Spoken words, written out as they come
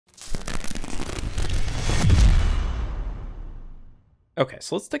Okay,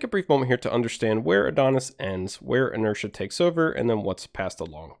 so let's take a brief moment here to understand where Adonis ends, where Inertia takes over, and then what's passed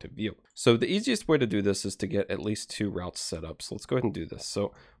along to Vue. So the easiest way to do this is to get at least 2 routes set up. So let's go ahead and do this.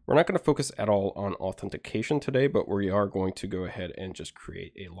 So we're not going to focus at all on authentication today, but we are going to go ahead and just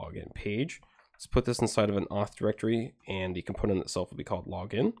create a login page. Let's put this inside of an auth directory, and the component itself will be called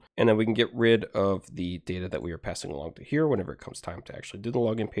login. And then we can get rid of the data that we are passing along to here. Whenever it comes time to actually do the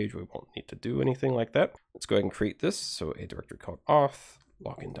login page, we won't need to do anything like that. Let's go ahead and create this. So a directory called auth,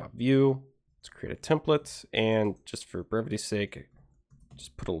 login.vue. Let's create a template, and just for brevity's sake,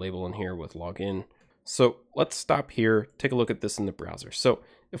 just put a label in here with login. So let's stop here, take a look at this in the browser. So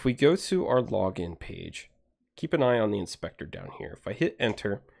if we go to our login page, keep an eye on the inspector down here. If I hit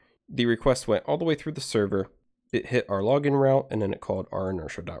enter, the request went all the way through the server, it hit our login route, and then it called our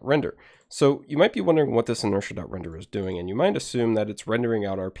inertia.render. So you might be wondering what this inertia.render is doing, and you might assume that it's rendering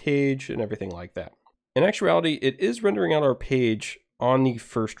out our page and everything like that. In actuality, it is rendering out our page on the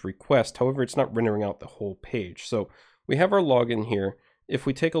first request. However, it's not rendering out the whole page. So we have our login here. If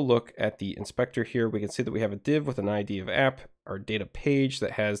we take a look at the inspector here, we can see that we have a div with an ID of app, our data page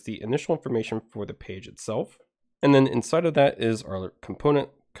that has the initial information for the page itself. And then inside of that is our component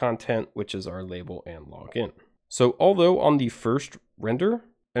content, which is our label and login. So although on the first render,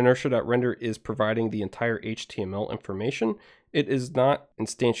 inertia.render is providing the entire HTML information, it is not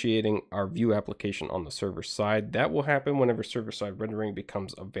instantiating our Vue application on the server side. That will happen whenever server-side rendering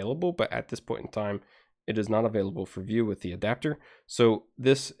becomes available, but at this point in time, it is not available for Vue with the adapter. So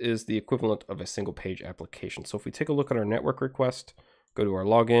this is the equivalent of a single page application. So if we take a look at our network request, go to our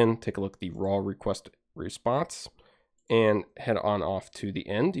login, take a look at the raw request response, and head on off to the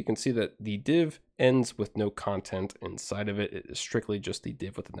end, you can see that the div ends with no content inside of it. It is strictly just the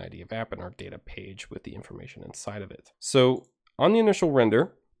div with an ID of app and our data page with the information inside of it. So on the initial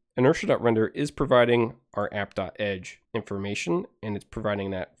render, inertia.render is providing our app.edge information, and it's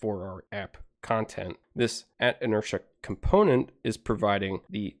providing that for our app content. This @inertia component is providing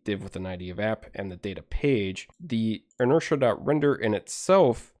the div with an ID of app and the data page. The inertia.render in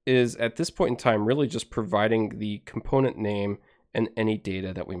itself is at this point in time really just providing the component name and any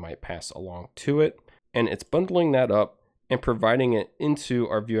data that we might pass along to it. And it's bundling that up and providing it into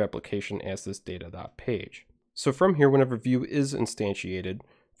our Vue application as this data.page. So from here, whenever Vue is instantiated,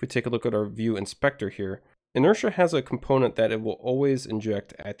 if we take a look at our Vue inspector here, Inertia has a component that it will always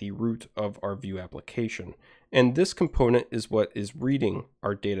inject at the root of our Vue application. And this component is what is reading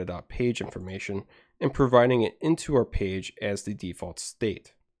our data.page information and providing it into our page as the default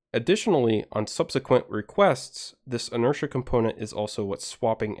state. Additionally, on subsequent requests, this Inertia component is also what's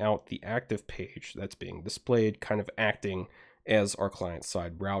swapping out the active page that's being displayed, kind of acting as our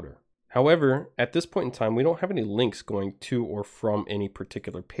client-side router. However, at this point in time, we don't have any links going to or from any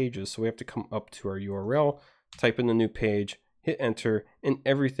particular pages, so we have to come up to our URL, type in the new page, hit enter, and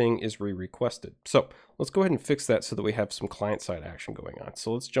everything is re-requested. So let's go ahead and fix that so that we have some client-side action going on.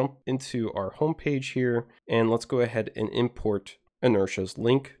 So let's jump into our home page here, and let's go ahead and import Inertia's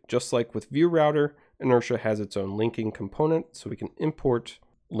link. Just like with Vue Router, Inertia has its own linking component, so we can import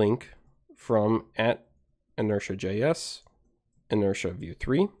link from @InertiaJS, Inertia Vue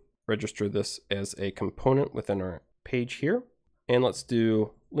 3. Register this as a component within our page here. And let's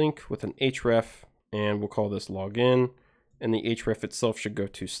do link with an href, and we'll call this login. And the href itself should go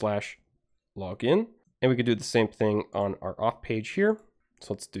to /login. And we could do the same thing on our auth page here.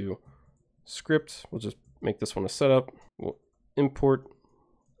 So let's do script. We'll just make this one a setup. We'll import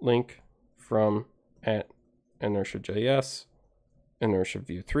link from @InertiaJS, Inertia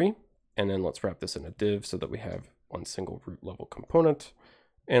Vue 3. And then let's wrap this in a div so that we have one single root level component.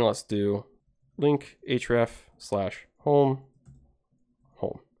 And let's do link href /home.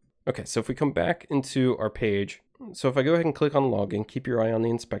 Okay, so if we come back into our page, so if I go ahead and click on login, keep your eye on the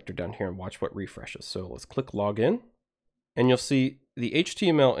inspector down here and watch what refreshes. So let's click login, and you'll see the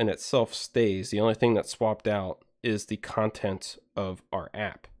HTML in itself stays. The only thing that's swapped out is the content of our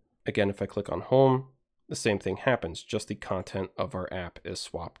app. Again, if I click on home, the same thing happens, just the content of our app is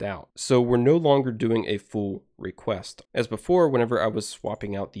swapped out. So we're no longer doing a full request. As before, whenever I was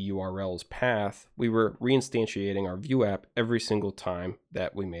swapping out the URL's path, we were reinstantiating our Vue app every single time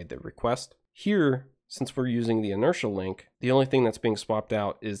that we made the request. Here, since we're using the Inertia link, the only thing that's being swapped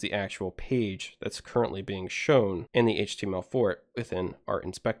out is the actual page that's currently being shown and the HTML for it within our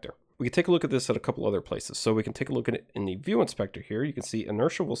inspector. We can take a look at this at a couple other places. So we can take a look at it in the Vue inspector here. You can see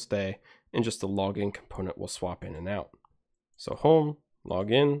Inertia will stay and just the login component will swap in and out. So home,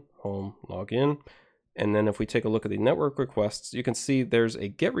 login, home, login. And then if we take a look at the network requests, you can see there's a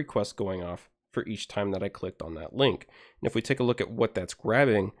GET request going off for each time that I clicked on that link. And if we take a look at what that's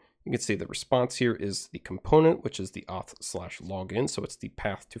grabbing, You can see the response here is the component, which is the auth/login. So it's the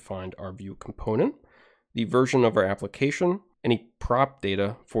path to find our view component, the version of our application, any prop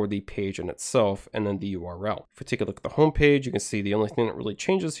data for the page in itself, and then the URL. If we take a look at the home page, you can see the only thing that really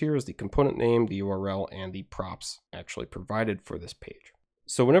changes here is the component name, the URL, and the props actually provided for this page.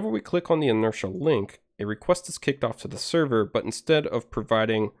 So whenever we click on the Inertia link, a request is kicked off to the server, but instead of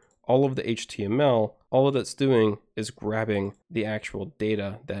providing all of the HTML, all of it's doing is grabbing the actual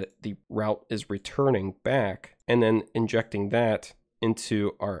data that the route is returning back and then injecting that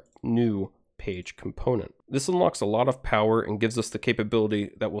into our new page component. This unlocks a lot of power and gives us the capability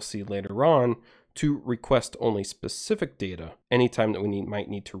that we'll see later on to request only specific data anytime that we might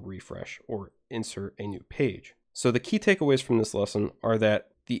need to refresh or insert a new page. So the key takeaways from this lesson are that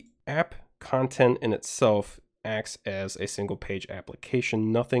the app content in itself acts as a single page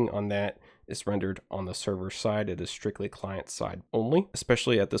application. Nothing on that is rendered on the server side. It is strictly client side only,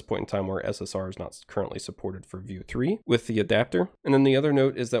 especially at this point in time where SSR is not currently supported for Vue 3 with the adapter. And then the other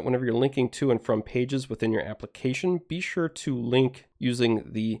note is that whenever you're linking to and from pages within your application, be sure to link using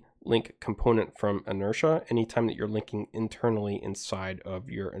the link component from Inertia anytime that you're linking internally inside of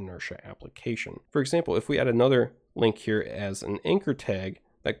your Inertia application. For example, if we add another link here as an anchor tag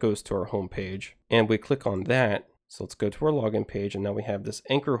that goes to our home page and we click on that, so let's go to our login page and now we have this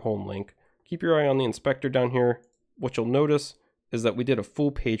anchor home link. Keep your eye on the inspector down here. What you'll notice is that we did a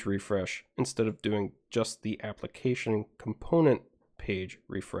full page refresh instead of doing just the application component page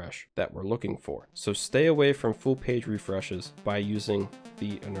refresh that we're looking for. So stay away from full page refreshes by using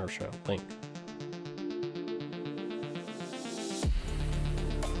the Inertia link.